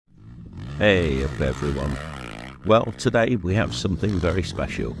Hey up everyone. Well, today we have something very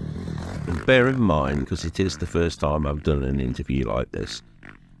special. And bear in mind, because it is the first time I've done an interview like this,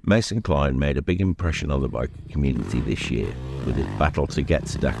 Mason Klein made a big impression on the biker community this year with his battle to get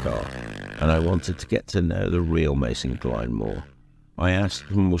to Dakar, and I wanted to get to know the real Mason Klein more. I asked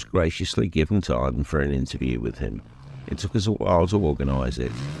and was graciously given time for an interview with him. It took us a while to organise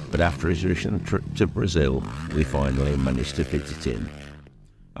it, but after his recent trip to Brazil, we finally managed to fit it in.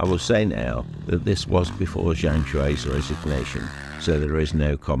 I will say now that this was before Jean Chui's resignation, so there is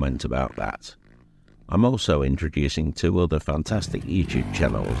no comment about that. I'm also introducing two other fantastic YouTube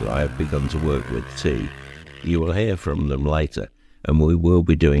channels that I have begun to work with too. You will hear from them later, and we will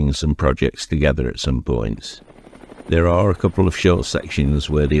be doing some projects together at some points. There are a couple of short sections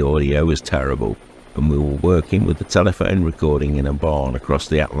where the audio is terrible, and we were working with the telephone recording in a barn across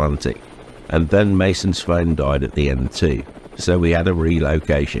the Atlantic, and then Mason's phone died at the end too. So we had a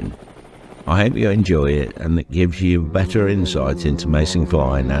relocation. I hope you enjoy it and it gives you better insight into Mason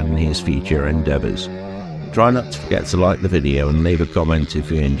Klein and his future endeavours. Try not to forget to like the video and leave a comment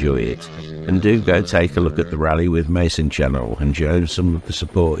if you enjoy it. And do go take a look at the Rally with Mason channel and show him some of the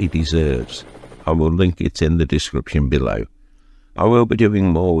support he deserves. I will link it in the description below. I will be doing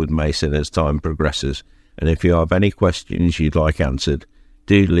more with Mason as time progresses, and if you have any questions you'd like answered,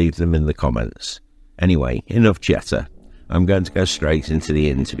 do leave them in the comments. Anyway, enough chatter. I'm going to go straight into the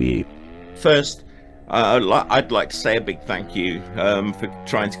interview. First, I'd like to say a big thank you for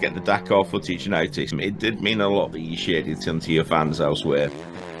trying to get the Dakar footage noticed. It did mean a lot that you shared it onto your fans elsewhere.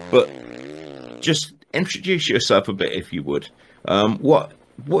 But just introduce yourself a bit if you would.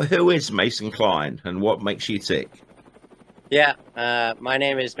 Who is Mason Klein and what makes you tick? Yeah, my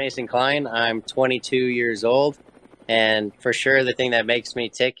name is Mason Klein. I'm 22 years old. And for sure, the thing that makes me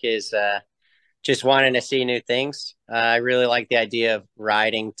tick is just wanting to see new things. I really like the idea of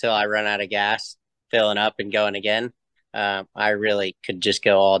riding till I run out of gas, filling up and going again. I really could just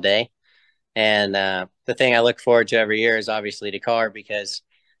go all day. And the thing I look forward to every year is obviously Dakar, because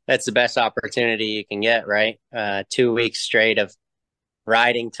that's the best opportunity you can get, right? 2 weeks straight of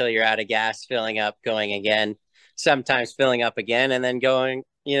riding till you're out of gas, filling up, going again, sometimes filling up again and then going,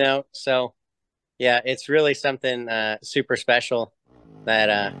 So, yeah, it's really something super special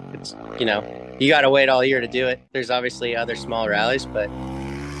that it's, you got to wait all year to do it. There's obviously other small rallies, but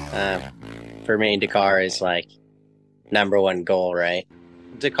for me, Dakar is like #1 goal, right?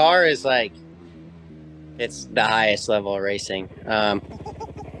 Dakar is like, it's the highest level of racing.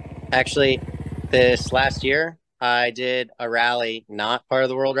 Actually, this last year, I did a rally not part of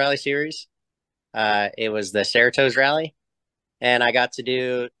the World Rally Series. It was the Cerritos Rally, and I got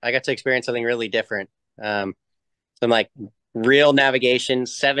to experience something really different. Some like real navigation,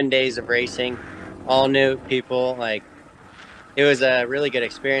 7 days of racing, all new people. Like, it was a really good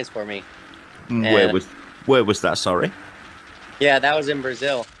experience for me. Where was that? Sorry. Yeah, that was in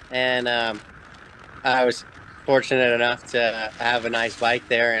Brazil, and I was fortunate enough to have a nice bike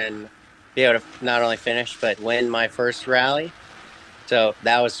there and be able to not only finish but win my first rally. So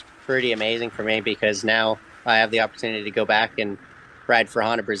that was pretty amazing for me, because now I have the opportunity to go back and ride for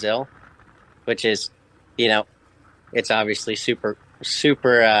Honda Brazil, which is, it's obviously super,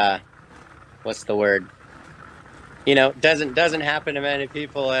 what's the word? Doesn't happen to many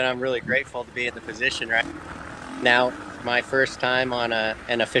people, and I'm really grateful to be in the position right now. My first time on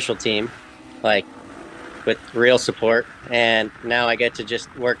an official team, like with real support, and now I get to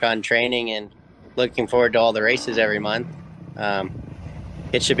just work on training and looking forward to all the races every month.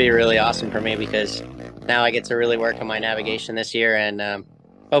 It should be really awesome for me, because now I get to really work on my navigation this year, and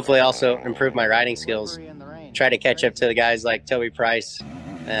hopefully also improve my riding skills. Try to catch up to the guys like Toby Price.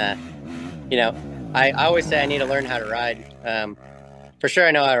 I always say I need to learn how to ride. For sure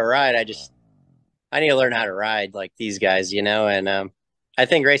I know how to ride. I need to learn how to ride like these guys, and I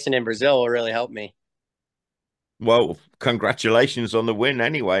think racing in Brazil will really help me. Well, congratulations on the win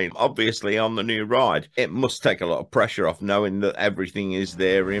anyway. Obviously on the new ride, it must take a lot of pressure off knowing that everything is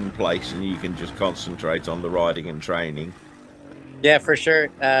there in place and you can just concentrate on the riding and training. Yeah, for sure.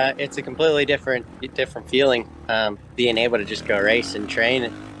 It's a completely different feeling, being able to just go race and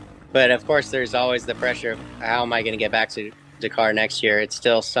train. But of course, there's always the pressure of how am I going to get back to Dakar next year? It's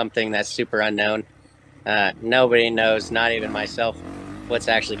still something that's super unknown. Nobody knows, not even myself, what's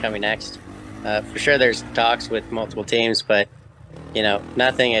actually coming next. For sure, there's talks with multiple teams, but,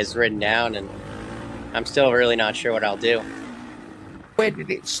 nothing is written down, and I'm still really not sure what I'll do. Where did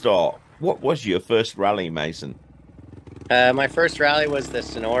it start? What was your first rally, Mason? My first rally was the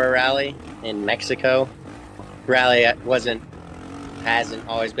Sonora Rally in Mexico. Rally hasn't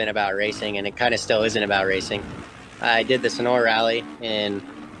always been about racing, and it kind of still isn't about racing. I did the Sonora Rally in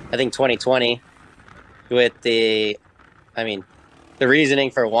I think 2020 with I mean, the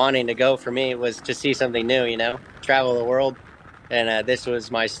reasoning for wanting to go for me was to see something new, you know, travel the world. And this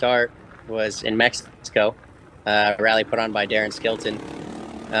was my start, was in Mexico, rally put on by Darren Skilton.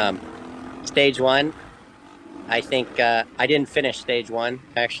 Stage one, I think I didn't finish stage one,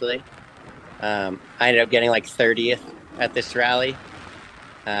 actually. I ended up getting like 30th at this rally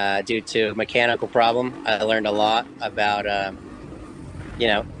due to a mechanical problem. I learned a lot about, you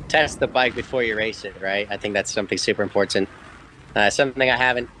know, test the bike before you race it, right? I think that's something super important. Something I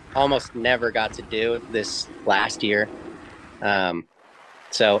haven't almost never got to do this last year.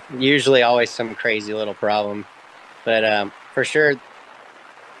 So usually always some crazy little problem. But for sure,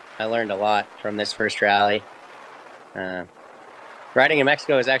 I learned a lot from this first rally. Riding in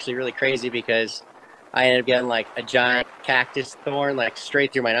Mexico is actually really crazy because I ended up getting like a giant cactus thorn like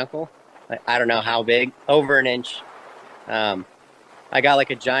straight through my knuckle. Like, I don't know how big, over an inch. I got like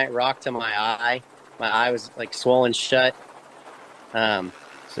a giant rock to my eye. My eye was like swollen shut.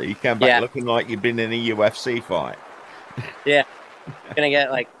 So you came back looking like you'd been in a UFC fight. Yeah. Gonna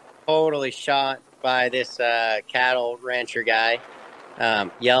get like totally shot by this cattle rancher guy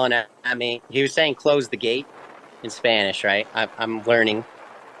yelling at me. He was saying close the gate in Spanish, right? I'm learning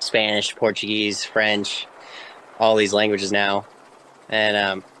Spanish, Portuguese, French, all these languages now.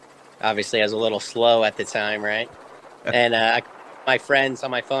 And obviously I was a little slow at the time, right? And my friends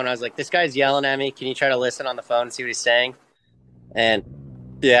on my phone, I was like, this guy's yelling at me. Can you try to listen on the phone and see what he's saying? And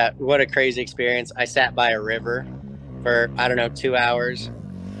yeah, what a crazy experience. I sat by a river for, I don't know, 2 hours.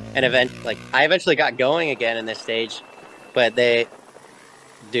 And I eventually got going again in this stage, but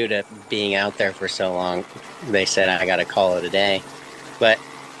due to being out there for so long, they said I got to call it a day. But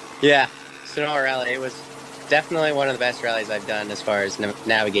yeah, Sonora Rally, it was definitely one of the best rallies I've done as far as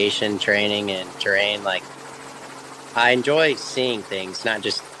navigation, training, and terrain. Like, I enjoy seeing things, not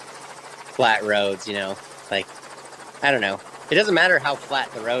just flat roads, you know, like, I don't know. It doesn't matter how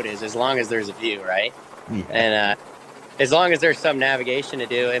flat the road is as long as there's a view, right? Yeah. And as long as there's some navigation to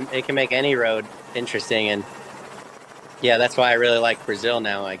do, it can make any road interesting. And yeah, that's why I really like Brazil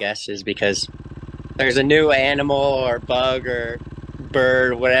now, I guess, is because there's a new animal or bug or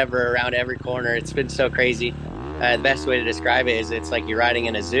bird, whatever, around every corner. It's been so crazy. The best way to describe it is it's like you're riding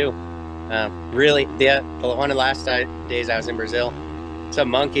in a zoo. Really, one of the last days I was in Brazil, some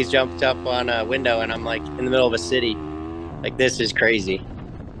monkeys jumped up on a window and I'm like in the middle of a city. Like, this is crazy.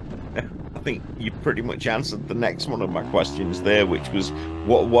 I think you pretty much answered the next one of my questions there, which was,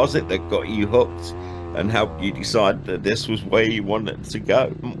 what was it that got you hooked and helped you decide that this was where you wanted to go?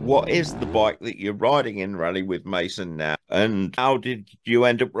 What is the bike that you're riding in rally with Mason now? And how did you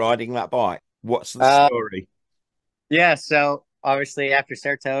end up riding that bike? What's the story? Yeah, so obviously after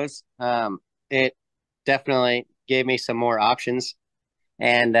Certos, it definitely gave me some more options.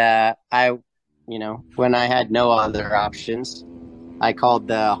 And you know, when I had no other options, I called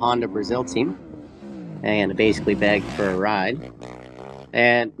the Honda Brazil team and basically begged for a ride.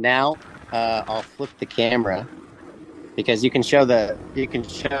 And now I'll flip the camera because you can show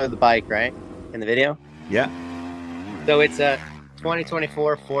the bike, right, in the video. Yeah. So it's a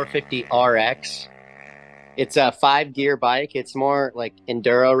 2024 450 RX. It's a 5-gear bike. It's more like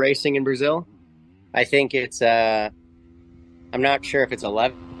enduro racing in Brazil. I think it's I'm not sure if it's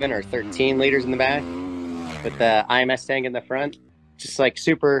 11 or 13 liters in the back with the IMS tank in the front. Just like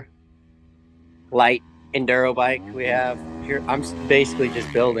super light enduro bike we have here. I'm basically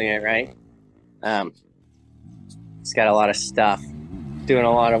just building it, right? It's got a lot of stuff, doing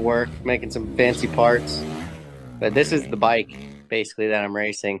a lot of work, making some fancy parts. But this is the bike basically that I'm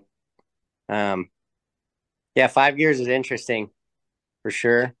racing. Yeah, 5 gears is interesting for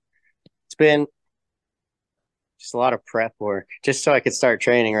sure. It's been just a lot of prep work just so I could start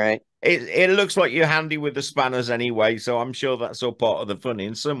training, right? It looks like you're handy with the spanners anyway, so I'm sure that's all part of the fun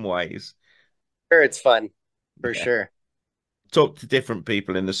in some ways. Sure, it's fun for sure. Talk to different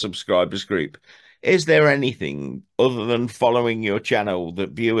people in the subscribers group. Is there anything other than following your channel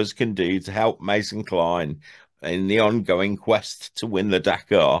that viewers can do to help Mason Klein in the ongoing quest to win the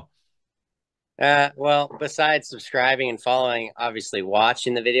Dakar? Well, besides subscribing and following, obviously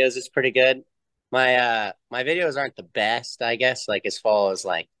watching the videos is pretty good. My videos aren't the best, I guess, like as far as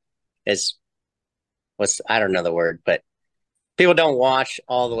like I don't know the word, but people don't watch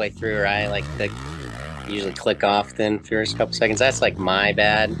all the way through, right? Like they usually click off the first couple seconds. That's like my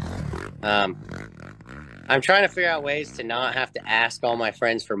bad. I'm trying to figure out ways to not have to ask all my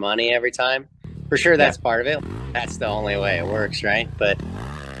friends for money every time. For sure, that's part of it. That's the only way it works, right? But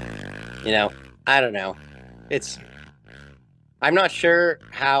you know, I don't know. I'm not sure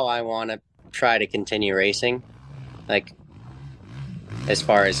how I want to try to continue racing. Like, as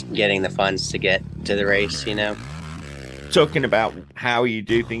far as getting the funds to get to the race, you know. Talking about how you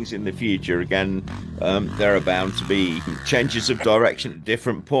do things in the future, again, there are bound to be changes of direction at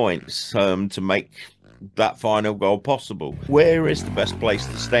different points to make that final goal possible. Where is the best place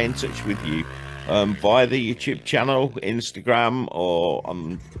to stay in touch with you? Via the YouTube channel, Instagram, or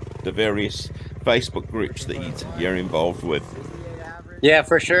on the various Facebook groups that you're involved with? Yeah,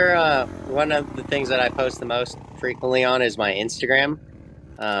 for sure. One of the things that I post the most frequently on is my Instagram.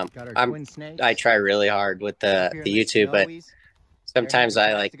 I try really hard with the YouTube, but sometimes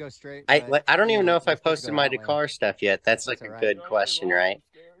I don't even know if I posted my Dakar stuff yet. That's like a good question, right?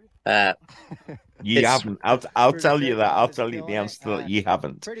 You haven't. I'll tell you that. I'll tell you the answer to that. You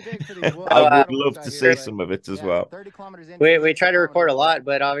haven't. I would love to see some of it as well. We try to record a lot,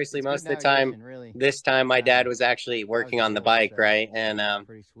 but obviously most of the time, this time my dad was actually working on the bike, right? And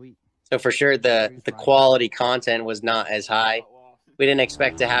so for sure the quality content was not as high. We didn't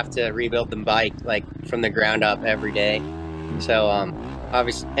expect to have to rebuild the bike like from the ground up every day. So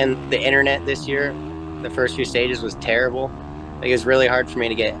obviously, and the internet this year, the first few stages was terrible. Like, it was really hard for me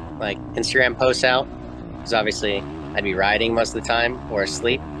to get like Instagram posts out because obviously I'd be riding most of the time or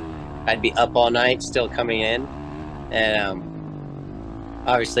asleep. I'd be up all night still coming in, and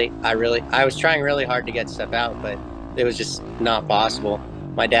obviously I was trying really hard to get stuff out, but it was just not possible.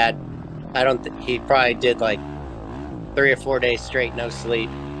 My dad, he probably did like 3 or 4 days straight no sleep.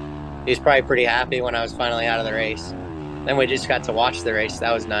 He was probably pretty happy when I was finally out of the race. Then we just got to watch the race.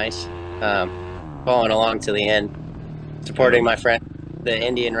 That was nice. Following along to the end, supporting my friend, the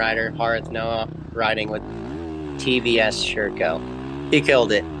Indian rider, Harith Noah, riding with TShirts. He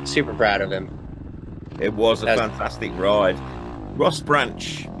killed it. Super proud of him. It was a fantastic ride. Ross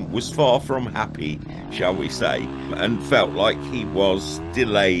Branch was far from happy, shall we say, and felt like he was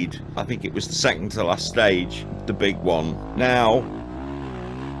delayed. I think it was the second to last stage, the big one. Now,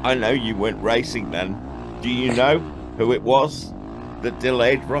 I know you weren't racing then. Do you know who it was that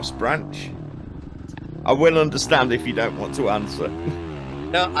delayed Ross Branch? I will understand if you don't want to answer.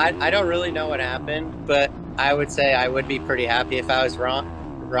 No, I don't really know what happened, but I would say I would be pretty happy if I was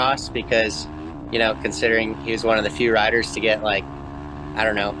Ross, because, you know, considering he was one of the few riders to get, like, I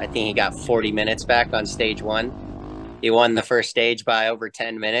don't know, I think he got 40 minutes back on stage 1. He won the first stage by over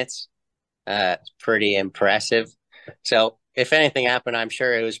 10 minutes. Pretty impressive. So if anything happened, I'm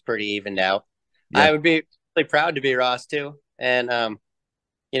sure it was pretty evened out. Yeah. I would be really proud to be Ross too. And,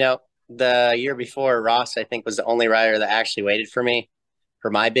 you know, the year before, Ross, I think, was the only rider that actually waited for me for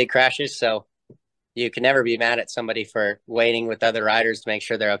my big crashes. So you can never be mad at somebody for waiting with other riders to make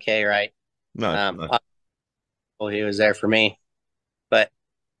sure they're okay, right? No. Well, he was there for me, but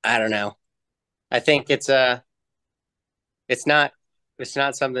I don't know. I think it's not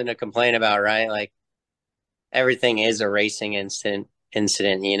something to complain about, right? Like, everything is a racing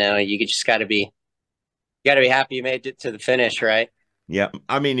incident. You know, you just got to be happy you made it to the finish, right? Yeah,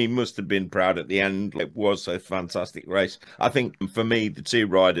 I mean, he must have been proud at the end. It was a fantastic race. I think for me, the two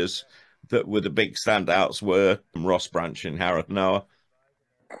riders that were the big standouts were Ross Branch and Harith Noah.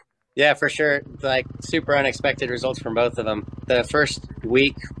 Yeah, for sure. Like, super unexpected results from both of them. The first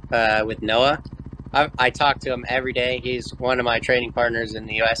week with Noah, I talk to him every day. He's one of my training partners in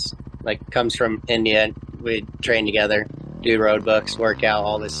the U.S., like, comes from India. We train together, do road books, work out,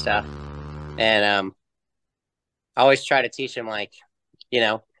 all this stuff. And I always try to teach him, like, you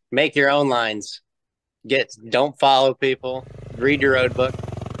know, make your own lines. Don't follow people. Read your road book.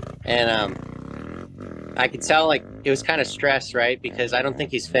 And I could tell, like, it was kind of stressed, right? Because I don't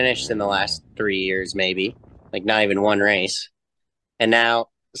think he's finished in the last 3 years, maybe. Like, not even one race. And now,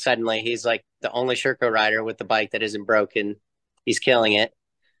 suddenly, he's, like, the only Sherco rider with the bike that isn't broken. He's killing it.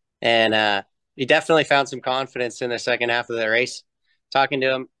 And he definitely found some confidence in the second half of the race. Talking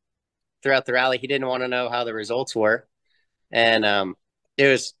to him throughout the rally, he didn't want to know how the results were. And I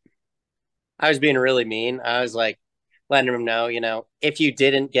was being really mean. I was like, letting him know, you know, if you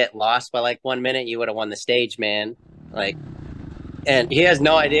didn't get lost by like 1 minute, you would have won the stage, man. Like, and he has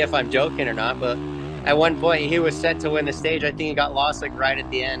no idea if I'm joking or not, but at one point he was set to win the stage. I think he got lost like right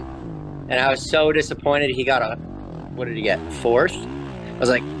at the end. And I was so disappointed. He got what did he get? 4th? I was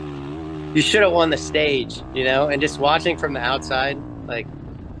like, you should have won the stage, you know? And just watching from the outside, like,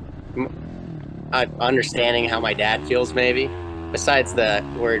 understanding how my dad feels, maybe, besides the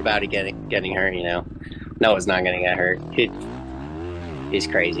worried about it getting hurt, you know. Noah's not going to get hurt. He's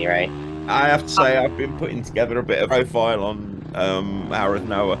crazy, right? I have to say, I've been putting together a bit of profile on Harith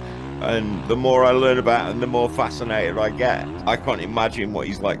Noah, and the more I learn about him, the more fascinated I get. I can't imagine what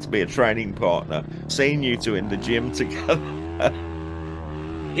he's like to be a training partner. Seeing you two in the gym together.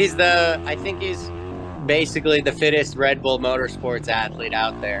 I think he's basically the fittest Red Bull Motorsports athlete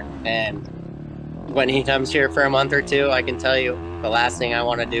out there. And when he comes here for a month or two, I can tell you the last thing I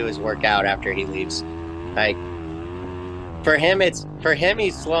want to do is work out after he leaves. Like, for him,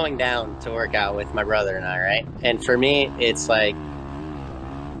 he's slowing down to work out with my brother and I, right? And for me, it's like,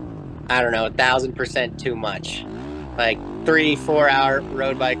 I don't know, 1,000% too much. Like 3-4 hour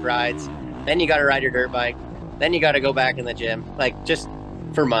road bike rides, then you got to ride your dirt bike, then you got to go back in the gym, like just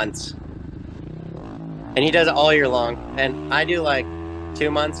for months. And he does it all year long. And I do like 2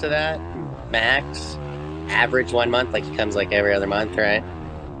 months of that, max, average 1 month, like he comes like every other month, right?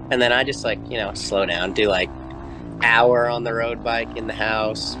 And then I just like, you know, slow down, do like hour on the road bike in the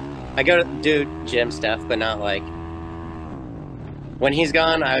house. I go to do gym stuff, but not like, when he's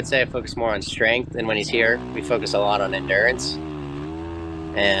gone, I would say I focus more on strength. And when he's here, we focus a lot on endurance.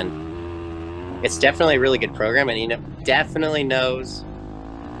 And it's definitely a really good program. And he definitely knows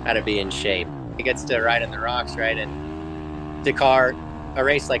how to be in shape. He gets to ride in the rocks, right? And Dakar, a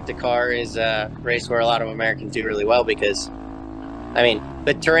race like Dakar is a race where a lot of Americans do really well because, I mean,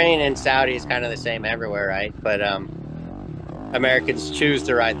 the terrain in Saudi is kind of the same everywhere, right? But Americans choose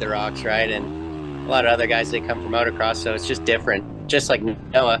to ride the rocks, right? And a lot of other guys, they come from motocross, so it's just different. Just like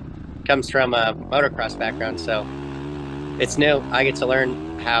Noah comes from a motocross background, so it's new. I get to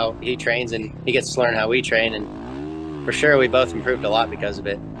learn how he trains, and he gets to learn how we train, and for sure we both improved a lot because of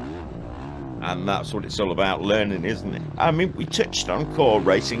it. And that's what it's all about, learning, isn't it? I mean, we touched on KORR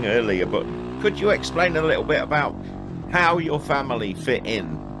racing earlier, but could you explain a little bit about how your family fit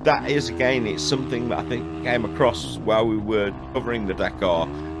in? That is, again, it's something that I think came across while we were covering the Dakar,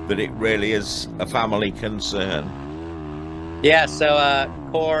 that it really is a family concern. Yeah, so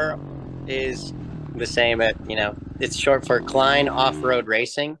KORR is the same, you know, it's short for Klein Off-Road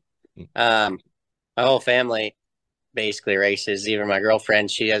Racing. My whole family basically races. Even my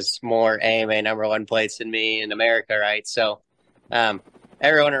girlfriend, she has more AMA #1 plates than me in America, right? So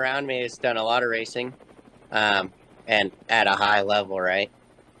everyone around me has done a lot of racing, and at a high level, right?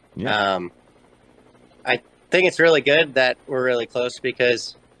 Yeah. I think it's really good that we're really close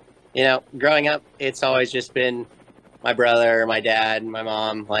because, you know, growing up, it's always just been my brother, my dad, my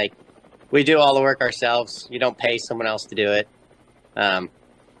mom. Like, we do all the work ourselves. You don't pay someone else to do it.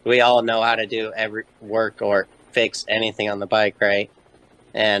 We all know how to do every work or fix anything on the bike, right?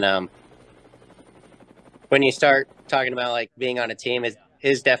 And when you start talking about like being on a team, it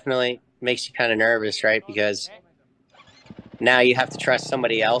is definitely makes you kind of nervous, right? Because now you have to trust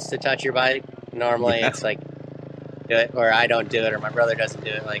somebody else to touch your bike. Normally it's like, do it, or I don't do it, or my brother doesn't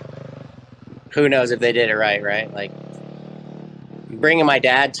do it. Like, who knows if they did it right? Like, bringing my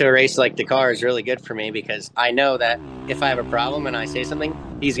dad to a race like Dakar is really good for me because I know that if I have a problem and I say something,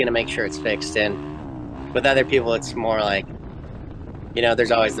 he's going to make sure it's fixed. And with other people, it's more like, you know,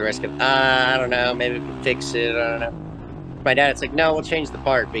 there's always the risk of, I don't know, maybe we can fix it. I don't know. My dad, it's like, no, we'll change the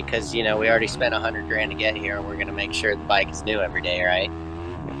part because, you know, we already spent $100 grand to get here and we're going to make sure the bike is new every day, right?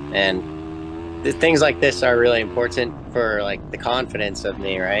 And things like this are really important for like the confidence of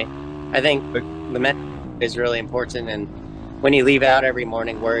me, right? I think the mental is really important. And when you leave out every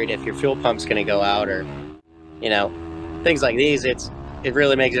morning worried if your fuel pump's going to go out or, you know, things like these, it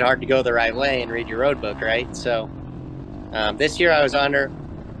really makes it hard to go the right way and read your road book, right? So this year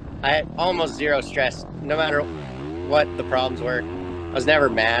I had almost zero stress, no matter what the problems were. I was never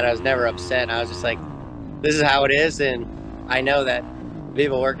mad. I was never upset. I was just like, this is how it is. And I know that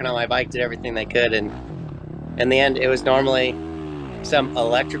people working on my bike did everything they could. And in the end, it was normally some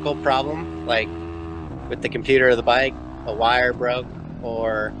electrical problem, like with the computer of the bike, a wire broke,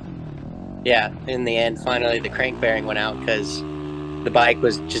 or yeah, in the end, finally the crank bearing went out because the bike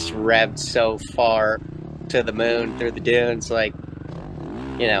was just revved so far to the moon through the dunes. Like,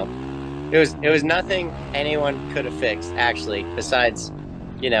 you know, it was nothing anyone could have fixed, actually, besides,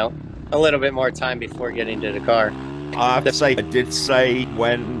 you know, a little bit more time before getting to the car. I have to say, I did say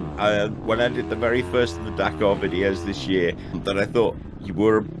when I did the very first of the Dakar videos this year that I thought you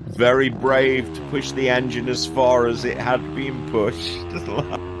were very brave to push the engine as far as it had been pushed.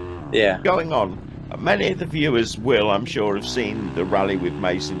 Yeah. Going on, many of the viewers will, I'm sure, have seen the Rally with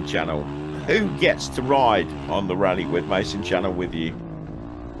Mason channel. Who gets to ride on the Rally with Mason channel with you?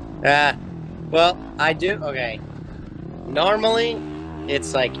 Well, I do. Okay. Normally,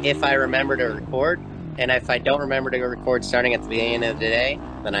 it's like if I remember to record, and if I don't remember to record starting at the beginning of the day,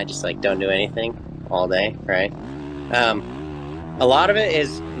 then I just like don't do anything all day, right? A lot of it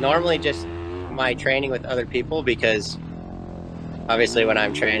is normally just my training with other people because obviously when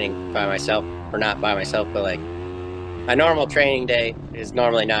I'm training by myself, or not by myself, but like a normal training day is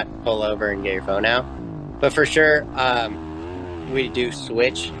normally not pull over and get your phone out. But for sure, we do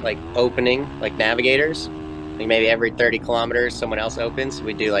switch, like opening, like navigators. Like maybe every 30 kilometers, someone else opens.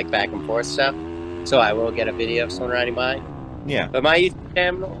 We do like back and forth stuff. So I will get a video of someone riding by. Yeah. But my YouTube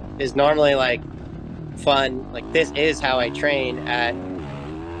channel is normally like fun. Like this is how I train at,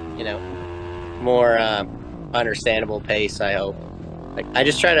 you know, more understandable pace, I hope. Like I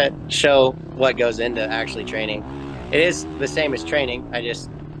just try to show what goes into actually training. It is the same as training. I just,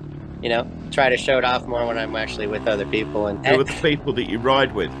 you know, try to show it off more when I'm actually with other people. And who are the people that you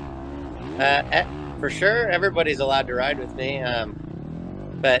ride with? For sure, everybody's allowed to ride with me,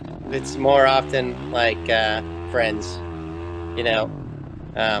 but it's more often like friends. You know,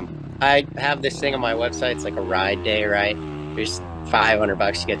 I have this thing on my website. It's like a ride day, right? There's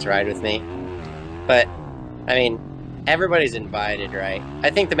 $500 to get to ride with me. But I mean, everybody's invited, right? I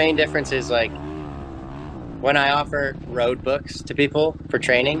think the main difference is like when I offer road books to people for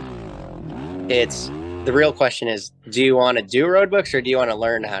training, it's the real question is, do you want to do road books or do you want to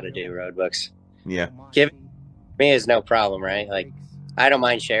learn how to do road books? Yeah. Give me is no problem, right? Like I don't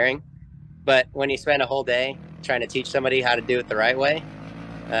mind sharing, but when you spend a whole day trying to teach somebody how to do it the right way,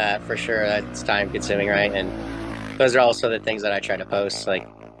 for sure that's time consuming, right? And those are also the things that I try to post. Like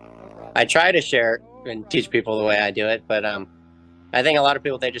I try to share and teach people the way I do it, but I think a lot of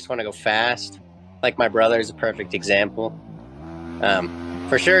people, they just want to go fast. Like my brother is a perfect example.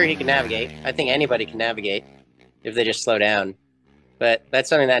 For sure he can navigate. I think anybody can navigate if they just slow down, but that's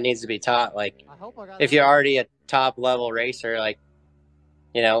something that needs to be taught. Like if you're already a top level racer, like,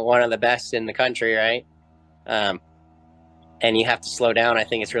 you know, one of the best in the country, right? And you have to slow down, I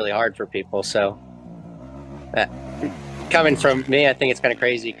think it's really hard for people. So coming from me, I think it's kind of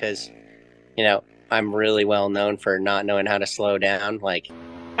crazy because, you know, I'm really well known for not knowing how to slow down. Like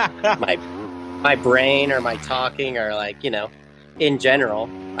my brain or my talking or like, you know, in general,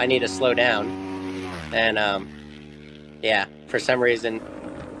 I need to slow down. And yeah, for some reason,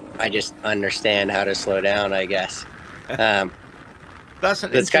 I just understand how to slow down, I guess.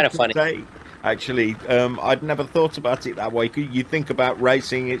 It's kind of funny. Day, actually, I'd never thought about it that way. You think about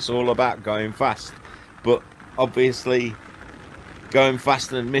racing, it's all about going fast. But obviously, going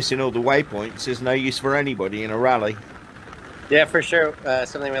fast and missing all the waypoints is no use for anybody in a rally. Yeah, for sure.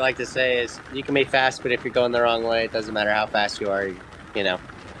 Something we like to say is you can be fast, but if you're going the wrong way, it doesn't matter how fast you are. You know,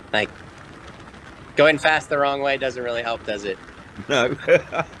 like going fast the wrong way doesn't really help, does it? No.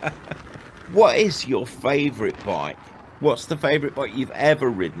 What is your favorite bike? What's the favorite bike you've ever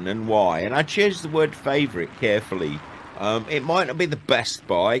ridden and why? And I choose the word favorite carefully. It might not be the best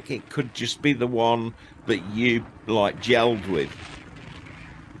bike. It could just be the one that you like gelled with.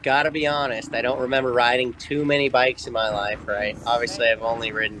 Gotta be honest, I don't remember riding too many bikes in my life, right? Obviously, I've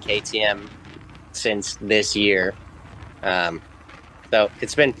only ridden KTM since this year. So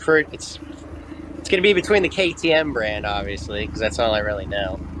it's been it's going to be between the KTM brand, obviously, because that's all I really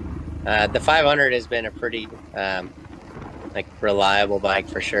know. The 500 has been a pretty like reliable bike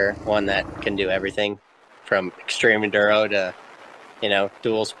for sure. One that can do everything from extreme enduro to, you know,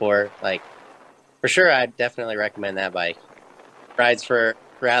 dual sport. Like for sure, I'd definitely recommend that bike. Rides for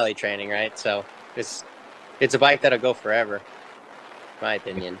rally training, right? So it's a bike that'll go forever, in my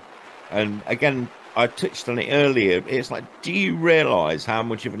opinion. And again, I touched on it earlier. It's like, do you realize how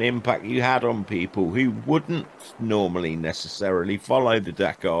much of an impact you had on people who wouldn't normally necessarily follow the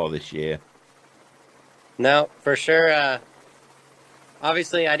Dakar this year? No, for sure.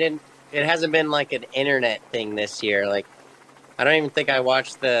 Obviously it hasn't been like an internet thing this year. Like I don't even think I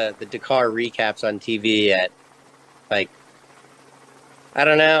watched the Dakar recaps on TV yet. Like I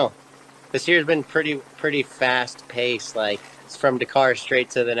don't know. This year's been pretty fast paced. Like it's from Dakar straight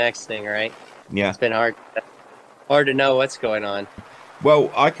to the next thing, right? Yeah. It's been hard to know what's going on.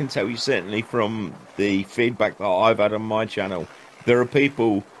 Well, I can tell you certainly from the feedback that I've had on my channel, there are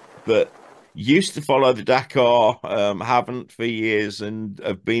people that used to follow the Dakar, haven't for years, and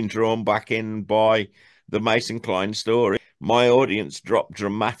have been drawn back in by the Mason Klein story. My audience dropped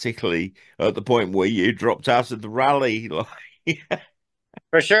dramatically at the point where you dropped out of the rally.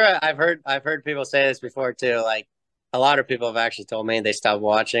 For sure, I've heard people say this before too. Like a lot of people have actually told me they stopped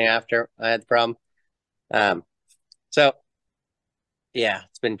watching after I had the problem. So yeah,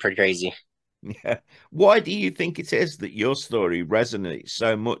 it's been pretty crazy. Yeah. Why do you think it is that your story resonates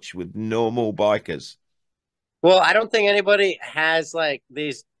so much with normal bikers? Well, I don't think anybody has like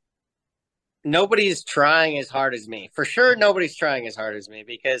these. Nobody's trying as hard as me. For sure, nobody's trying as hard as me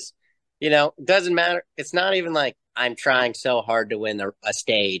because, you know, it doesn't matter. It's not even like I'm trying so hard to win a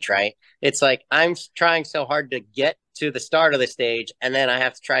stage, right? It's like I'm trying so hard to get to the start of the stage, and then I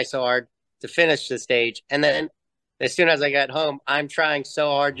have to try so hard to finish the stage. And then as soon as I get home, I'm trying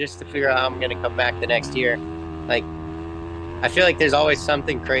so hard just to figure out how I'm going to come back the next year. Like, I feel like there's always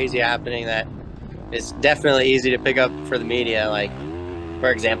something crazy happening that is definitely easy to pick up for the media. Like,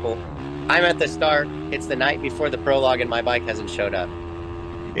 for example, I'm at the start. It's the night before the prologue and my bike hasn't showed up.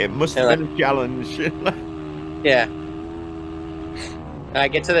 It must have been a challenge. Yeah. I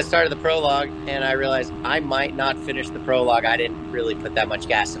get to the start of the prologue and I realize I might not finish the prologue. I didn't really put that much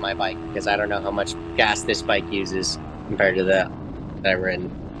gas in my bike because I don't know how much gas this bike uses compared to the that I've ridden.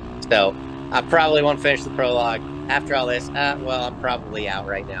 So I probably won't finish the prologue. After all this, well, I'm probably out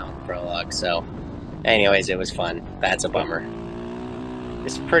right now in the prologue. So anyways, it was fun. That's a bummer.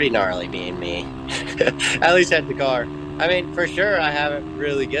 It's pretty gnarly being me. At least at Dakar. I mean, for sure, I have it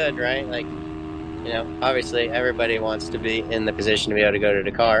really good, right? Like, you know, obviously everybody wants to be in the position to be able to go to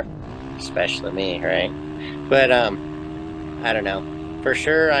Dakar, especially me, right? But I don't know. For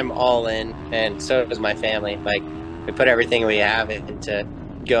sure, I'm all in, and so is my family. Like, we put everything we have into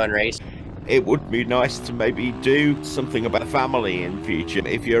go and race. It would be nice to maybe do something about family in future.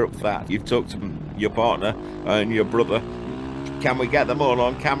 If you're up for that, you've talked to your partner and your brother. Can we get them all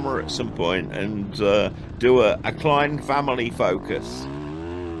on camera at some point and do a Klein family focus?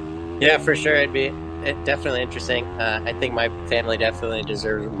 Yeah, for sure. It'd be definitely interesting. I think my family definitely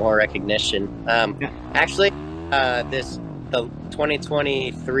deserves more recognition. Actually, the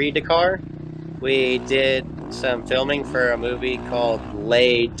 2023 Dakar, we did some filming for a movie called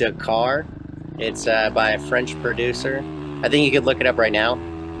Les Dakar. It's by a French producer. I think you could look it up right now.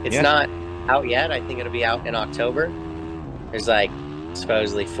 It's not out yet. I think it'll be out in October. There's like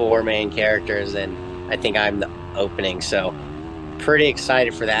supposedly 4 main characters, and I think I'm the opening. So pretty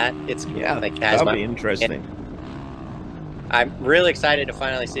excited for that. It's like that'll be interesting. I'm really excited to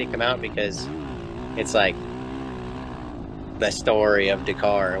finally see it come out because it's like the story of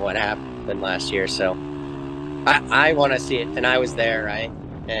Dakar and what happened last year. So I want to see it, and I was there, right?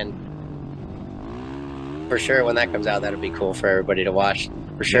 And for sure, when that comes out, that'll be cool for everybody to watch.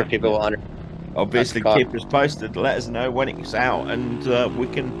 For sure, people will understand. Obviously, keep us posted. Let us know when it's out, and we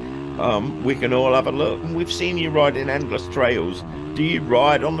can all have a look. And we've seen you riding endless trails. Do you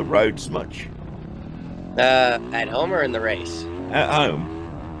ride on the roads much? At home or in the race? At home.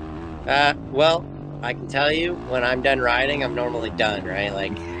 Well, I can tell you, when I'm done riding, I'm normally done, right?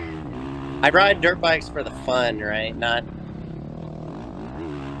 Like, I ride dirt bikes for the fun, right?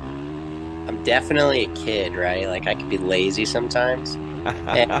 I'm definitely a kid, right? Like, I could be lazy sometimes.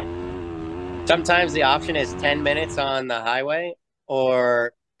 And sometimes the option is 10 minutes on the highway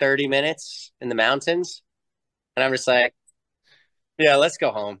or 30 minutes in the mountains. And I'm just like, yeah, let's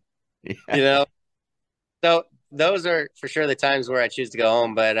go home. You know? So those are for sure the times where I choose to go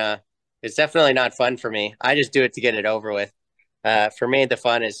home, but it's definitely not fun for me. I just do it to get it over with. For me, the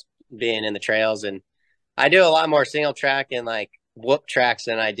fun is being in the trails, and I do a lot more single track and like whoop tracks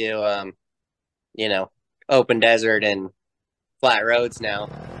than I do, you know, open desert and flat roads now.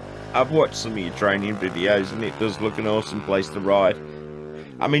 I've watched some of your training videos, and it does look an awesome place to ride.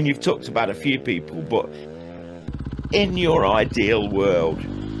 I mean, you've talked about a few people, but in your ideal world,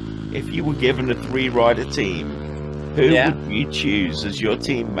 if you were given a 3-rider team, who would you choose as your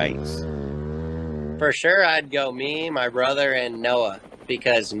teammates? For sure, I'd go me, my brother, and Noah,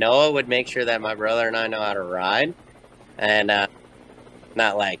 because Noah would make sure that my brother and I know how to ride, and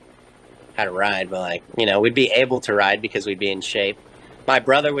not like how to ride, but like, you know, we'd be able to ride because we'd be in shape. My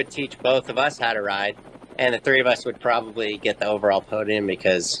brother would teach both of us how to ride, and the 3 of us would probably get the overall podium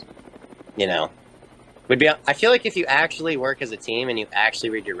because, you know, I feel like if you actually work as a team and you actually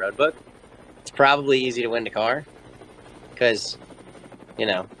read your road book, it's probably easy to win Dakar because, you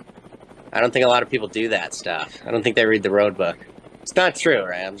know, I don't think a lot of people do that stuff. I don't think they read the road book. It's not true,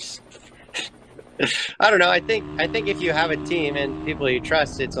 right? I'm just, I don't know. I think if you have a team and people you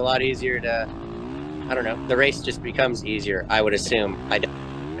trust, it's a lot easier to, I don't know, the race just becomes easier, I would assume. I've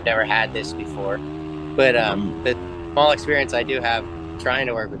never had this before, but the small experience I do have trying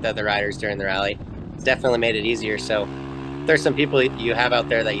to work with other riders during the rally definitely made it easier. So there's some people you have out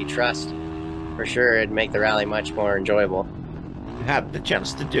there that you trust, for sure it'd make the rally much more enjoyable. You had the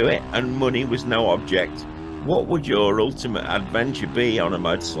chance to do it and money was no object. What would your ultimate adventure be on a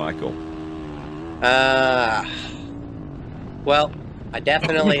motorcycle? Well, I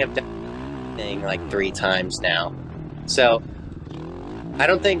definitely have done thing like 3 times now, so I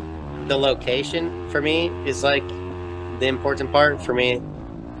don't think the location for me is like the important part. For me,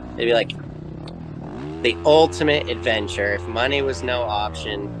 maybe like the ultimate adventure, if money was no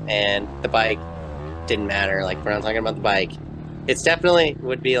option and the bike didn't matter, like we're not talking about the bike, it's definitely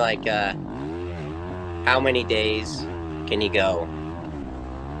would be like how many days can you go?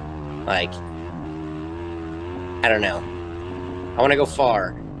 Like, I don't know, I want to go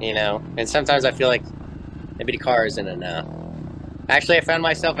far, you know, and sometimes I feel like maybe the car isn't enough. Actually, I found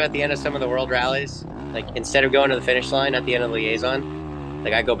myself at the end of some of the world rallies. Like, instead of going to the finish line at the end of the liaison,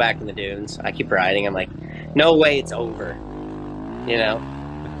 like, I go back in the dunes. I keep riding. I'm like, no way it's over. You know?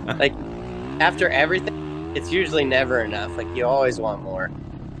 Like, after everything, it's usually never enough. Like, you always want more.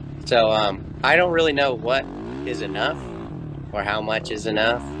 So, I don't really know what is enough or how much is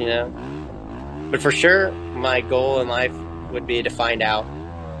enough, you know? But for sure, my goal in life would be to find out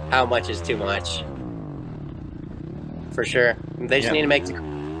how much is too much. For sure. They just need to make 2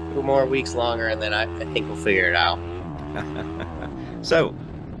 more weeks longer, and then I think we'll figure it out. So,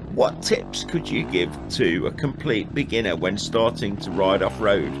 what tips could you give to a complete beginner when starting to ride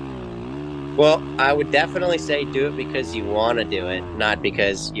off-road? Well, I would definitely say do it because you want to do it, not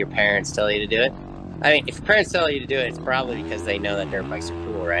because your parents tell you to do it. I mean, if your parents tell you to do it, it's probably because they know that dirt bikes are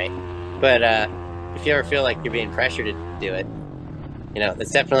cool, right? But if you ever feel like you're being pressured to do it, you know,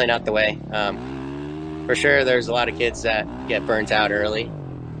 that's definitely not the way. For sure, there's a lot of kids that get burnt out early.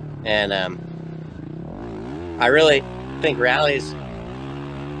 And I really think rallies,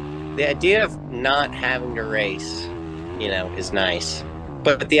 the idea of not having to race, you know, is nice.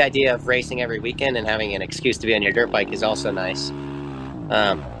 But the idea of racing every weekend and having an excuse to be on your dirt bike is also nice.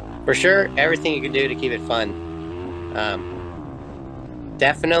 For sure, everything you can do to keep it fun.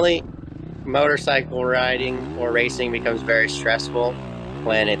 Definitely, motorcycle riding or racing becomes very stressful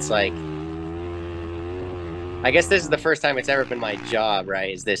when it's like, I guess this is the first time it's ever been my job,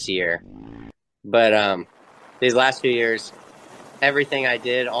 right, is this year. But these last few years, everything I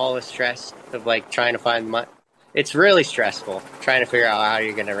did, all the stress of like trying to find money, it's really stressful trying to figure out how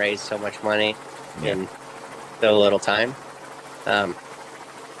you're going to raise so much money in so little time.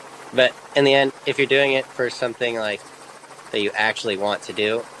 But in the end, if you're doing it for something like that you actually want to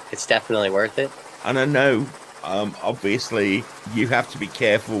do, it's definitely worth it. And I know, obviously, you have to be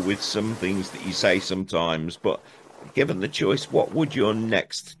careful with some things that you say sometimes, but given the choice, what would your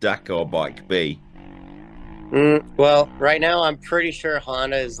next Dakar bike be? Well, right now, I'm pretty sure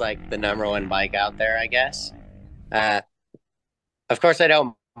Honda is like the #1 bike out there, I guess. Of course, I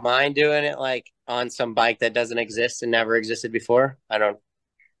don't mind doing it like on some bike that doesn't exist and never existed before.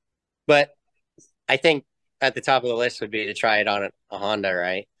 But I think at the top of the list would be to try it on a Honda,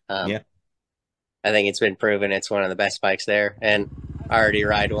 right? Yeah. I think it's been proven it's one of the best bikes there, and I already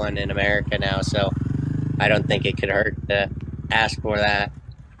ride one in America now, so I don't think it could hurt to ask for that.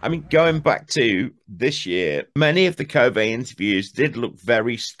 I mean, going back to this year, many of the Kove interviews did look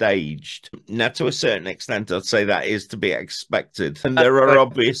very staged. Now, to a certain extent, I'd say that is to be expected. And there are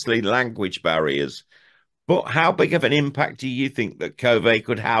obviously language barriers. But how big of an impact do you think that Kove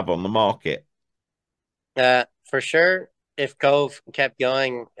could have on the market? For sure, if Kove kept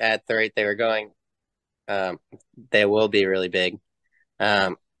going at the rate they were going, they will be really big.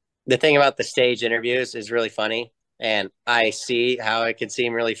 The thing about the stage interviews is really funny, and I see how it could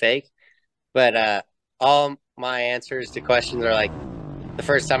seem really fake. But all my answers to questions are like, the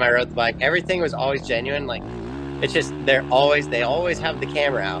first time I rode the bike, everything was always genuine. Like, it's just they always have the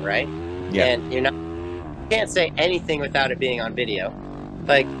camera out, right? Yeah. And you can't say anything without it being on video.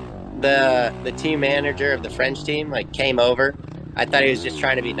 Like the team manager of the French team like came over. I thought he was just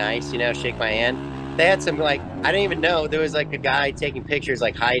trying to be nice, you know, shake my hand. They had some like, I didn't even know there was like a guy taking pictures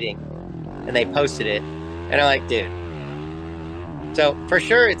like hiding, and they posted it, and I'm like, dude. So for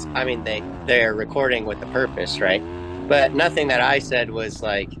sure, it's, I mean, they're recording with the purpose, right? But nothing that I said was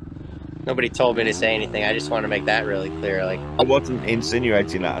like, nobody told me to say anything. I just want to make that really clear. Like, I wasn't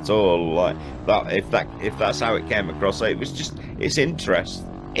insinuating that at all. Like that, if that's how it came across, it was just, it's interest.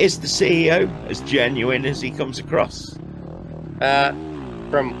 Is the CEO as genuine as he comes across?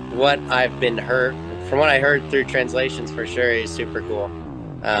 From what I've been heard, from what I heard through translations, for sure, he's super cool.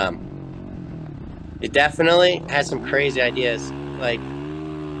 It definitely has some crazy ideas. Like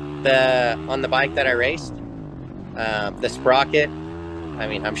on the bike that I raced, the sprocket. I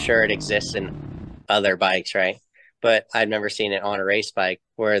mean, I'm sure it exists in other bikes, right? But I've never seen it on a race bike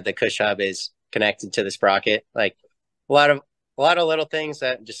where the cush hub is connected to the sprocket. Like a lot of little things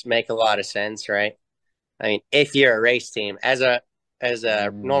that just make a lot of sense, right? I mean, if you're a race team, as a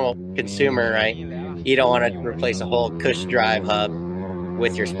normal consumer, right, you don't want to replace a whole cush drive hub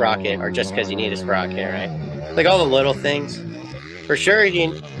with your sprocket, or just because you need a sprocket, right? Like all the little things. For sure, he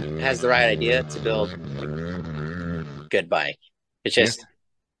has the right idea to build a good bike. It's just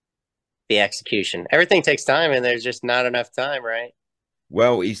the execution. Everything takes time, and there's just not enough time, right?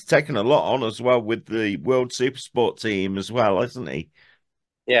 Well, he's taken a lot on as well with the World Supersport team as well, hasn't he?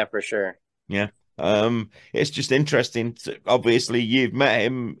 Yeah, for sure. Yeah. It's just interesting obviously you've met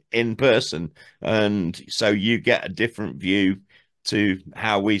him in person, and so you get a different view to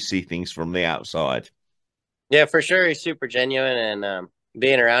how we see things from the outside. Yeah, for sure. He's super genuine, and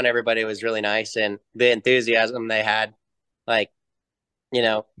being around everybody was really nice. And the enthusiasm they had, like,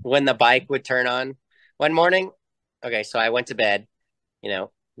 when the bike would turn on one morning. Okay, so I went to bed.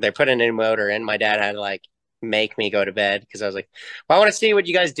 They put a new motor in. My dad had to like make me go to bed because I was like, well, I want to see what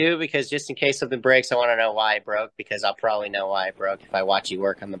you guys do because just in case something breaks, I want to know why it broke because I'll probably know why it broke if I watch you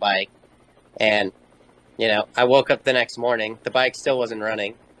work on the bike. And, I woke up the next morning. The bike still wasn't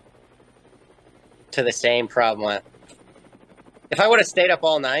running to the same problem. If I would have stayed up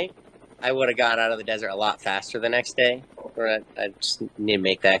all night, I would have got out of the desert a lot faster the next day. I just need to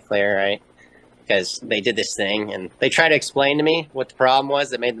make that clear, right? Because they did this thing and they tried to explain to me what the problem was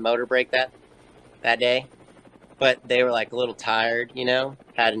that made the motor break that day. But they were like a little tired,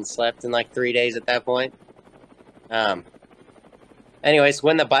 hadn't slept in like 3 days at that point. Anyways,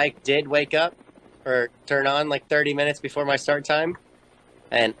 when the bike did wake up or turn on like 30 minutes before my start time,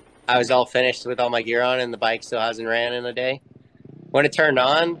 and I was all finished with all my gear on and the bike still hasn't ran in a day. When it turned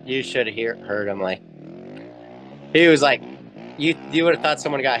on, you should have heard him. Like, he was like, you would have thought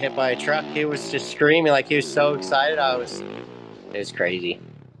someone got hit by a truck. He was just screaming like he was so excited. It was crazy.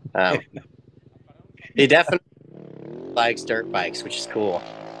 He definitely likes dirt bikes, which is cool.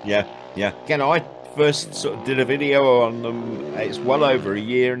 Yeah. Again, I first sort of did a video on them. It's well over a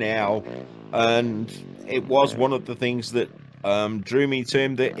year now, and it was one of the things that drew me to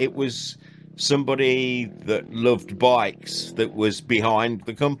him, that it was somebody that loved bikes that was behind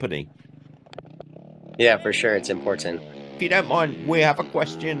the company. Yeah, for sure. It's important. If you don't mind, we have a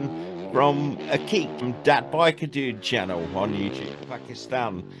question from Akeek from DatBikerDude channel on YouTube,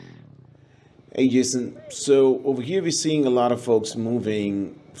 Pakistan. Hey Jason, so over here we're seeing a lot of folks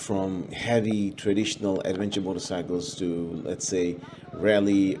moving from heavy traditional adventure motorcycles to, let's say,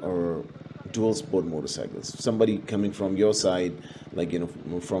 rally or dual sport motorcycles. Somebody coming from your side, like,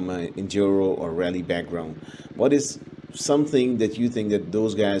 from an enduro or rally background. What is something that you think that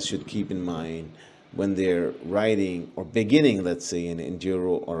those guys should keep in mind when they're riding or beginning, let's say, an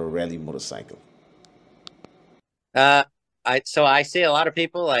enduro or a rally motorcycle? I see a lot of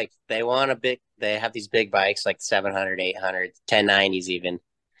people like they have these big bikes like 700, 800, 1090s even. And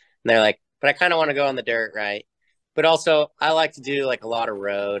they're like, but I kind of want to go on the dirt, right? But also I like to do like a lot of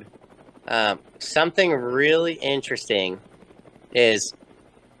road. Something really interesting is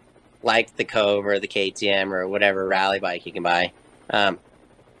like the Kove or the KTM or whatever rally bike you can buy.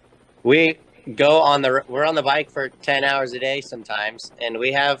 We're on the bike for 10 hours a day sometimes. And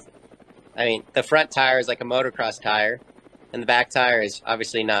we have, the front tire is like a motocross tire. And the back tire is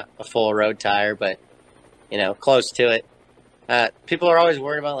obviously not a full road tire, but, close to it. People are always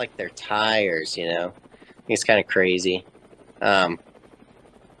worried about, like, their tires, It's kind of crazy. I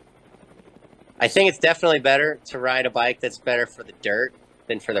think it's definitely better to ride a bike that's better for the dirt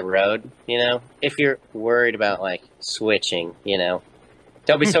than for the road, If you're worried about, like, switching,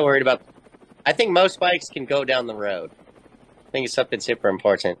 Don't be so worried about... I think most bikes can go down the road. I think it's something super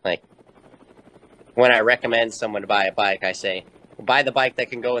important, like... When I recommend someone to buy a bike, I say, buy the bike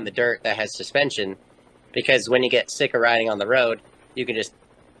that can go in the dirt that has suspension, because when you get sick of riding on the road, you can just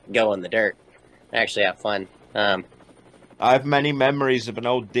go in the dirt and actually have fun. I have many memories of an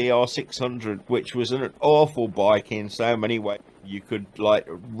old DR600, which was an awful bike in so many ways. You could, like,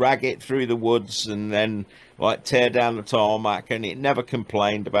 rag it through the woods and then, like, tear down the tarmac, and it never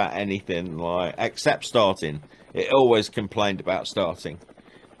complained about anything, like, except starting. It always complained about starting.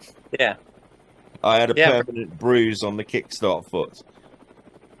 Yeah. I had a permanent bruise on the kickstart foot.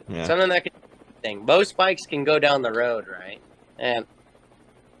 Yeah. Something that can... Most bikes can go down the road, right? And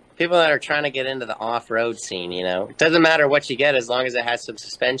people that are trying to get into the off-road scene, it doesn't matter what you get as long as it has some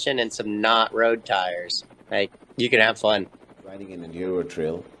suspension and some not road tires. Like, you can have fun. Riding an enduro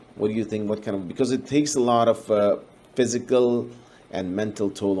trail, what do you think? Because it takes a lot of physical and mental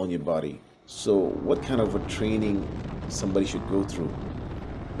toll on your body. So what kind of a training somebody should go through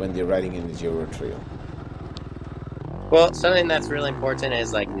when they're riding an enduro trail? Well, something that's really important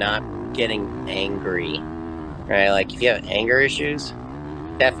is like not getting angry, right? Like if you have anger issues,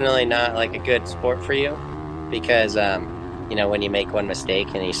 definitely not like a good sport for you, because when you make one mistake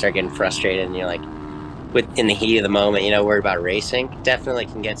and you start getting frustrated and you're like in the heat of the moment, worried about racing, definitely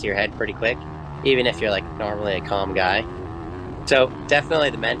can get to your head pretty quick, even if you're like normally a calm guy. So definitely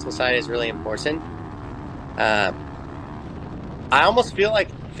the mental side is really important. I almost feel like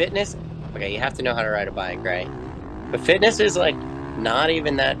fitness, okay, you have to know how to ride a bike, right? But fitness is like not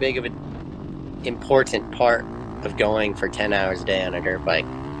even that big of an important part of going for 10 hours a day on a dirt bike.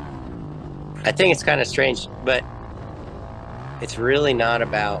 I think it's kind of strange, but it's really not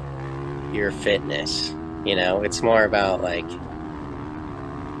about your fitness, It's more about like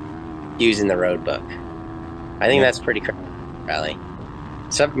using the road book. I think that's pretty crazy, really.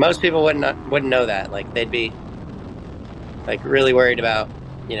 So most people wouldn't know that. Like, they'd be like really worried about,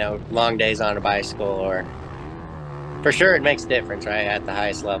 you know, long days on a bicycle, or for sure it makes a difference, right? At the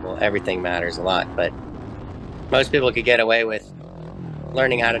highest level, everything matters a lot, but most people could get away with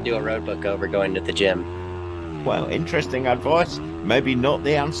learning how to do a road book over going to the gym. Well, interesting advice. Maybe not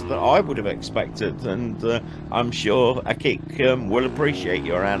the answer that I would have expected, and I'm sure Akik will appreciate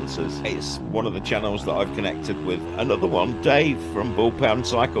your answers. It's one of the channels that I've connected with. Another one, Dave from Bullpen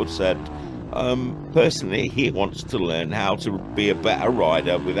Cycles, said personally he wants to learn how to be a better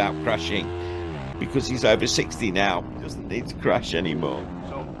rider without crashing, because he's over 60 now. He doesn't need to crash anymore.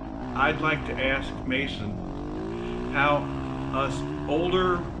 So I'd like to ask Mason how us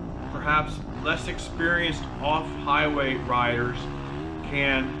older, perhaps less experienced off-highway riders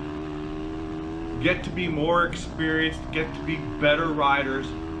can get to be more experienced, get to be better riders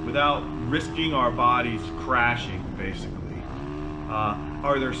without risking our bodies crashing, basically.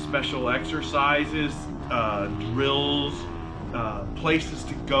 Are there special exercises, drills, places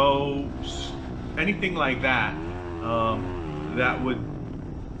to go, anything like that, that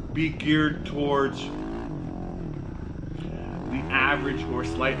would be geared towards the average or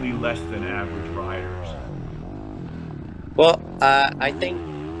slightly less than average riders? Well, I think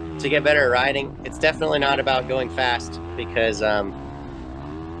to get better at riding, it's definitely not about going fast, because I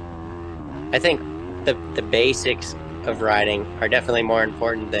think the basics of riding are definitely more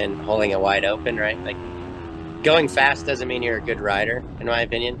important than holding it wide open, right? Like, going fast doesn't mean you're a good rider, in my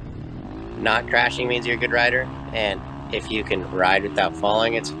opinion. Not crashing means you're a good rider, and if you can ride without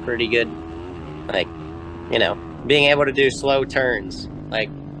falling, it's pretty good. Like, you know, being able to do slow turns, like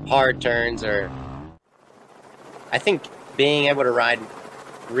hard turns, or I think being able to ride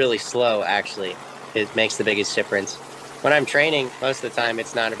really slow, actually, it makes the biggest difference. When I'm training, most of the time,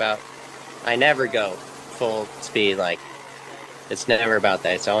 it's not about, I never go full speed. Like, it's never about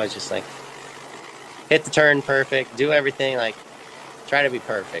that. It's always just like, hit the turn perfect, do everything, like, try to be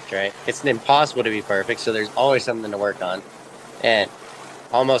perfect, right? It's impossible to be perfect, so there's always something to work on. And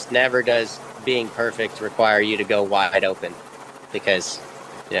almost never does being perfect require you to go wide open, because,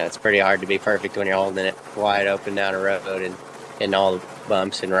 you know, it's pretty hard to be perfect when you're holding it wide open down a road and in all the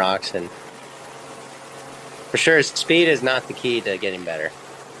bumps and rocks. And for sure, speed is not the key to getting better.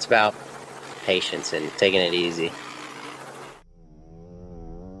 It's about patience and taking it easy.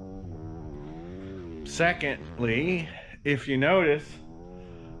 Secondly, if you notice,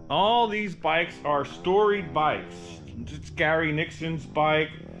 all these bikes are storied bikes. It's Gary Nixon's bike,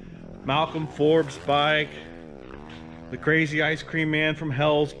 Malcolm Forbes' bike, the Crazy Ice Cream Man from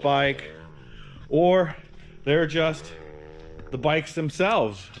Hell's bike, or they're just, the bikes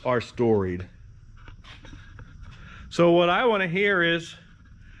themselves are storied. So what I want to hear is,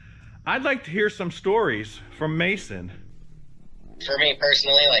 I'd like to hear some stories from Mason. For me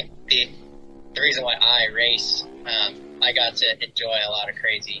personally, like, the reason why I race, I got to enjoy a lot of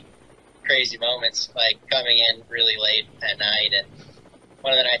crazy moments, like coming in really late at night. And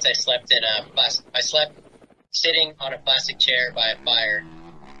one of the nights I slept I slept sitting on a plastic chair by a fire,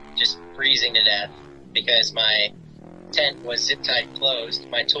 just freezing to death, because my tent was zip tied closed.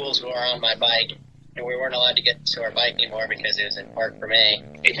 My tools were on my bike, and we weren't allowed to get to our bike anymore because it was in Park for May.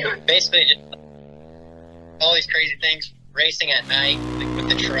 Basically, just all these crazy things. Racing at night with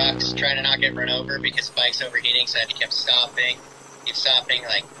the trucks, trying to not get run over because the bike's overheating, so I had to keep stopping.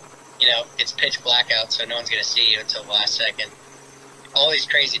 Like, you know, it's pitch black out, so no one's going to see you until the last second. All these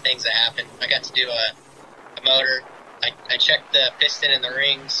crazy things that happen. I got to do a motor. I checked the piston and the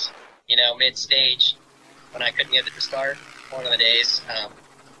rings, you know, mid-stage when I couldn't get it to start one of the days.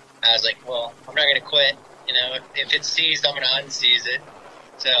 I was like, well, I'm not going to quit. You know, if it's seized, I'm going to unseize it.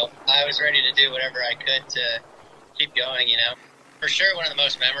 So I was ready to do whatever I could to keep going, you know. For sure, one of the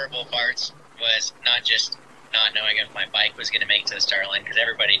most memorable parts was not just not knowing if my bike was going to make it to the start line, because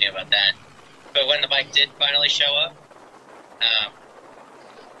everybody knew about that. But when the bike did finally show up,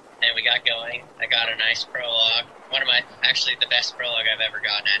 and we got going, I got a nice prologue. Actually the best prologue I've ever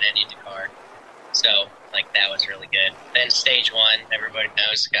gotten at any Dakar. So, like, that was really good. Then stage one, everybody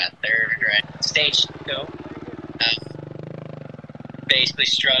knows, got third, right? Stage two, basically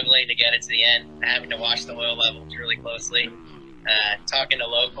struggling to get it to the end, having to watch the oil levels really closely, talking to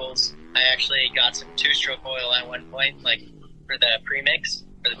locals. I actually got some two-stroke oil at one point, like, for the premix,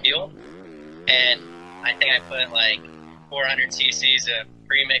 for the fuel, and I think I put like 400 cc's of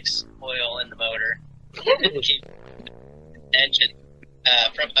premix oil in the motor to keep the engine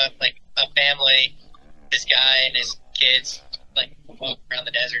from a family. This guy and his kids like walk around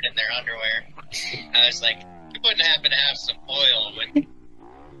the desert in their underwear. I was like, you wouldn't happen to have some oil with.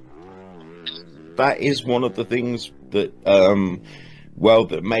 that is one of the things that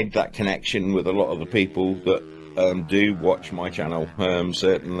that made that connection with a lot of the people that do watch my channel,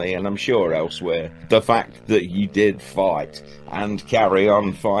 certainly, and I'm sure elsewhere. The fact that you did fight and carry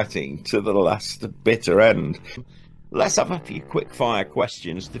on fighting to the last bitter end. Let's have a few quick fire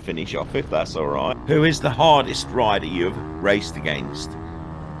questions to finish off, if that's all right. Who is the hardest rider you've raced against?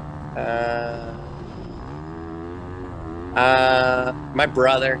 My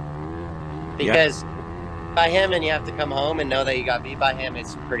brother, because by him and you have to come home and know that you got beat by him,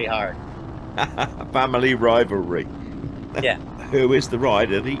 it's pretty hard. Family rivalry. Yeah. Who is the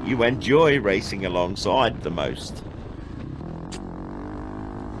rider that you enjoy racing alongside the most?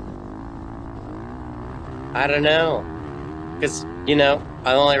 I don't know, because the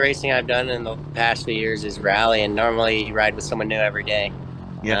only racing I've done in the past few years is rally, and normally you ride with someone new every day.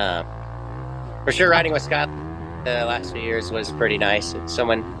 Yeah. For sure, riding with Scott the last few years was pretty nice. It's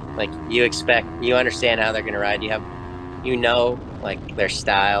someone like you understand how they're going to ride. Like their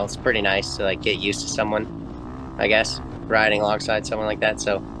style. It's pretty nice to like get used to someone, I guess, riding alongside someone like that.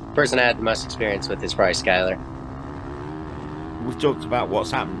 So the person I had the most experience with is probably Skylar. We've talked about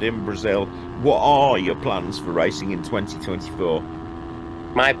what's happened in Brazil. What are your plans for racing in 2024?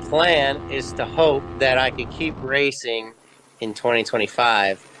 My plan is to hope that I can keep racing in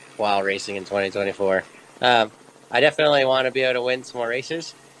 2025 while racing in 2024. I definitely want to be able to win some more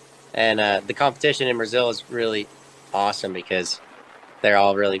races. And the competition in Brazil is really awesome because they're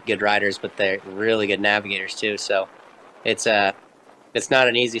all really good riders, but they're really good navigators too. So it's not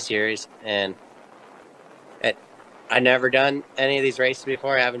an easy series, and I've never done any of these races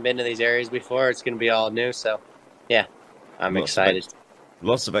before. I haven't been to these areas before. It's going to be all new. So yeah, I'm excited.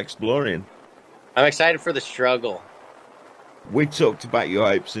 Lots of exploring. I'm excited for the struggle. We talked about your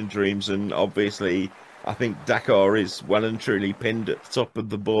hopes and dreams, and obviously I think Dakar is well and truly pinned at the top of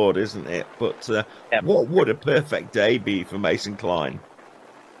the board, isn't it? But what would a perfect day be for Mason Klein?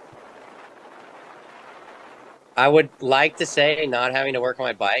 I would like to say not having to work on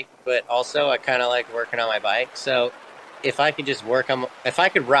my bike, but also I kind of like working on my bike. So if I could just if I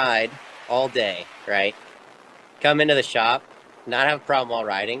could ride all day, right? Come into the shop, not have a problem while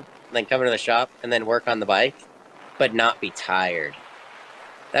riding, then come into the shop and then work on the bike, but not be tired.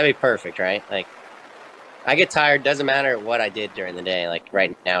 That'd be perfect, right? Like, I get tired, doesn't matter what I did during the day. Like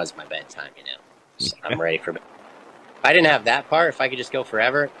right now is my bedtime, So I'm ready for bed. If I didn't have that part, if I could just go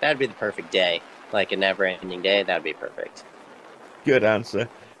forever, that'd be the perfect day. Like a never-ending day, that'd be perfect. Good answer.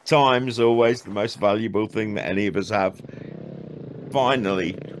 Time is always the most valuable thing that any of us have.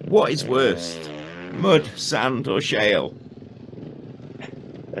 Finally, what is worst? Mud, sand, or shale?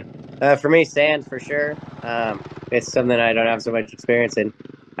 For me, sand for sure. It's something I don't have so much experience in.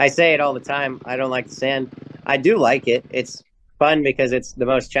 I say it all the time. I don't like the sand. I do like it. It's fun because it's the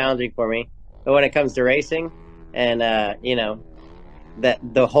most challenging for me. But when it comes to racing, and that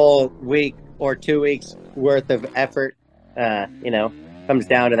the whole week or 2 weeks worth of effort, comes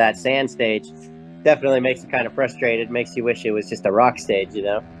down to that sand stage, definitely makes you kind of frustrated. Makes you wish it was just a rock stage,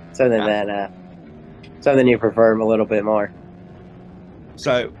 something you prefer a little bit more.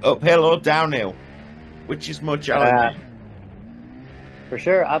 So uphill or downhill, which is more challenging? For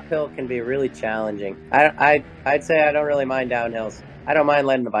sure, uphill can be really challenging. I'd say I don't really mind downhills. I don't mind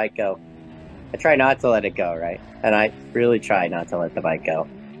letting the bike go. I try not to let it go, right? And I really try not to let the bike go.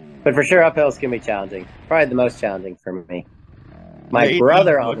 But for sure, uphills can be challenging. Probably the most challenging for me. My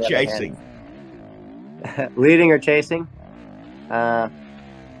brother on the other hand, leading or chasing? I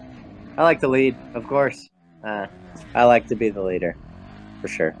like to lead, of course. I like to be the leader, for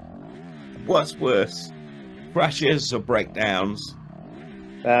sure. What's worse, crashes or breakdowns?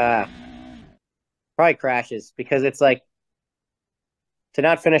 Probably crashes, because it's like, to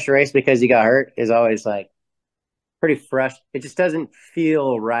not finish a race because you got hurt is always like pretty frustrating. It just doesn't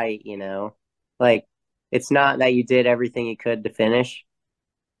feel right, Like, it's not that you did everything you could to finish,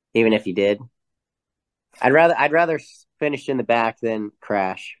 even if you did. I'd rather finish in the back than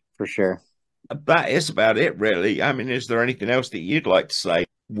crash, for sure. That is about it, really. I mean, is there anything else that you'd like to say?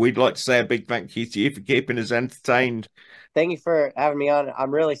 We'd like to say a big thank you to you for keeping us entertained. Thank you for having me on.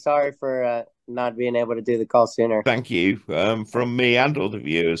 I'm really sorry for not being able to do the call sooner. Thank you from me and all the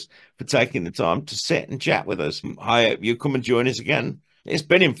viewers for taking the time to sit and chat with us. I hope you come and join us again. It's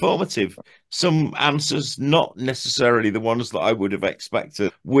been informative. Some answers, not necessarily the ones that I would have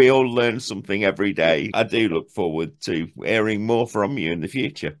expected. We all learn something every day. I do look forward to hearing more from you in the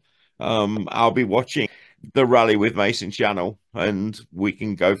future. I'll be watching the Rally with Mason channel, and we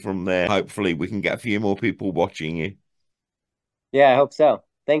can go from there. Hopefully we can get a few more people watching you. Yeah, I hope so.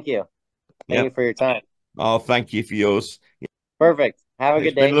 Thank you. Thank you for your time. Oh, thank you for yours. Perfect. Have a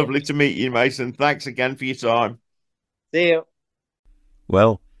good day. It's been lovely to meet you, Mason. Thanks again for your time. See you.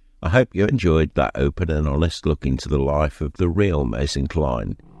 Well, I hope you enjoyed that open and honest look into the life of the real Mason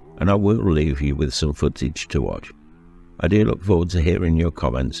Klein, and I will leave you with some footage to watch. I do look forward to hearing your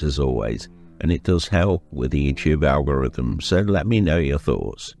comments as always, and it does help with the YouTube algorithm, so let me know your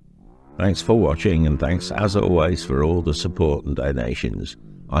thoughts. Thanks for watching, and thanks as always for all the support and donations.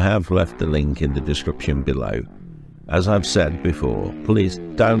 I have left the link in the description below. As I've said before, please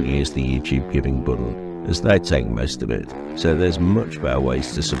don't use the YouTube giving button, as they take most of it, so there's much better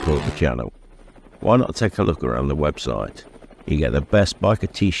ways to support the channel. Why not take a look around the website? You get the best biker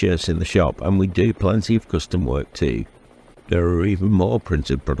t-shirts in the shop, and we do plenty of custom work too. There are even more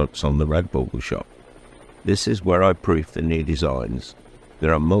printed products on the Redbubble shop. This is where I proof the new designs.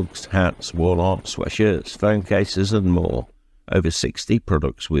 There are mugs, hats, wall art, sweatshirts, phone cases and more. Over 60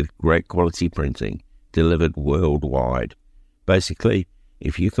 products with great quality printing, delivered worldwide. Basically,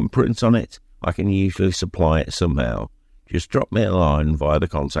 if you can print on it, I can usually supply it somehow. Just drop me a line via the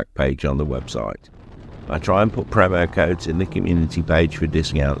contact page on the website. I try and put promo codes in the community page for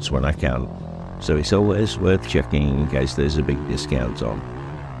discounts when I can, so it's always worth checking in case there's a big discount on.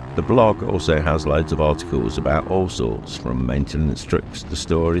 The blog also has loads of articles about all sorts, from maintenance tricks to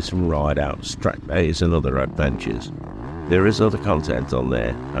stories from ride-outs, track days and other adventures. There is other content on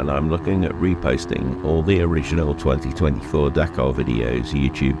there, and I'm looking at reposting all the original 2024 Dakar videos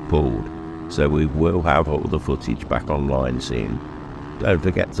YouTube pulled, so we will have all the footage back online soon. Don't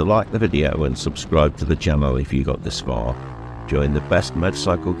forget to like the video and subscribe to the channel if you got this far. Join the best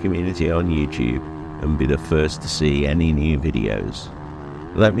motorcycle community on YouTube and be the first to see any new videos.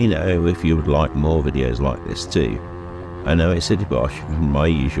 Let me know if you would like more videos like this too. I know it's a debauch from my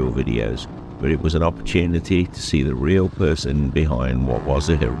usual videos, but it was an opportunity to see the real person behind what was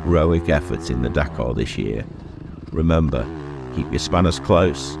a heroic effort in the Dakar this year. Remember, keep your spanners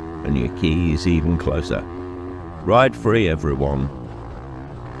close and your keys even closer. Ride free, everyone.